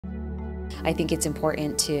I think it's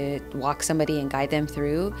important to walk somebody and guide them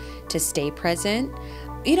through, to stay present.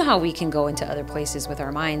 You know how we can go into other places with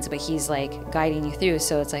our minds, but he's like guiding you through.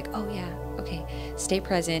 So it's like, oh yeah, okay, stay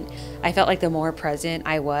present. I felt like the more present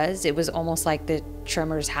I was, it was almost like the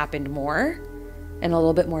tremors happened more and a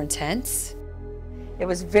little bit more intense. It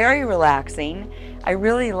was very relaxing. I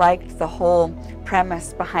really liked the whole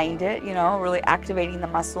premise behind it, you know, really activating the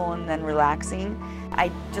muscle and then relaxing.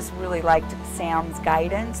 I just really liked Sam's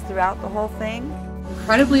guidance throughout the whole thing.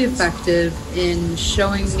 Incredibly effective in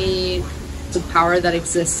showing me the power that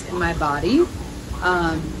exists in my body.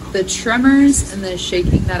 The tremors and the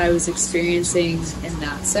shaking that I was experiencing in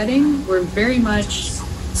that setting were very much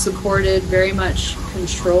supported, very much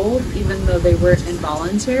controlled, even though they weren't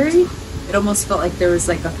involuntary. It almost felt like there was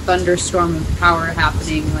like a thunderstorm of power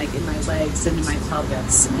happening like in my legs and in my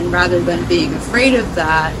pelvis. And rather than being afraid of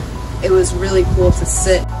that, it was really cool to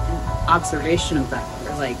sit in observation of that,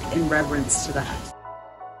 or like in reverence to that.